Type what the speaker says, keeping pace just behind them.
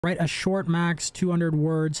Write a short, max 200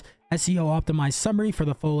 words SEO optimized summary for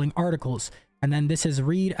the following articles. And then this is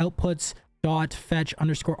read outputs dot fetch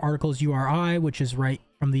underscore articles URI, which is right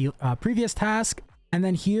from the previous task. And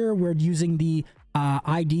then here we're using the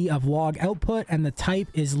ID of log output, and the type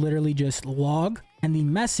is literally just log, and the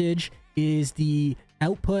message is the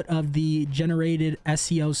output of the generated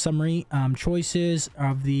SEO summary choices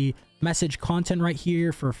of the message content right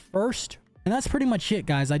here for first. And that's pretty much it,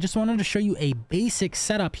 guys. I just wanted to show you a basic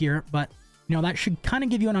setup here, but you know, that should kind of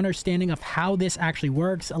give you an understanding of how this actually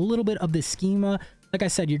works, a little bit of the schema. Like I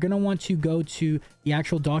said, you're going to want to go to the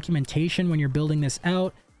actual documentation when you're building this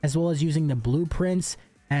out, as well as using the blueprints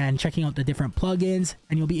and checking out the different plugins,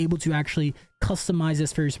 and you'll be able to actually customize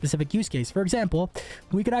this for your specific use case. For example,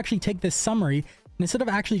 we could actually take this summary, and instead of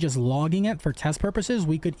actually just logging it for test purposes,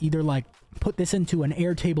 we could either like put this into an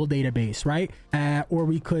Airtable database, right? Or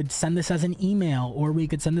we could send this as an email, or we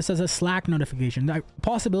could send this as a Slack notification. The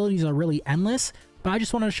possibilities are really endless, but I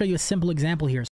just wanted to show you a simple example here.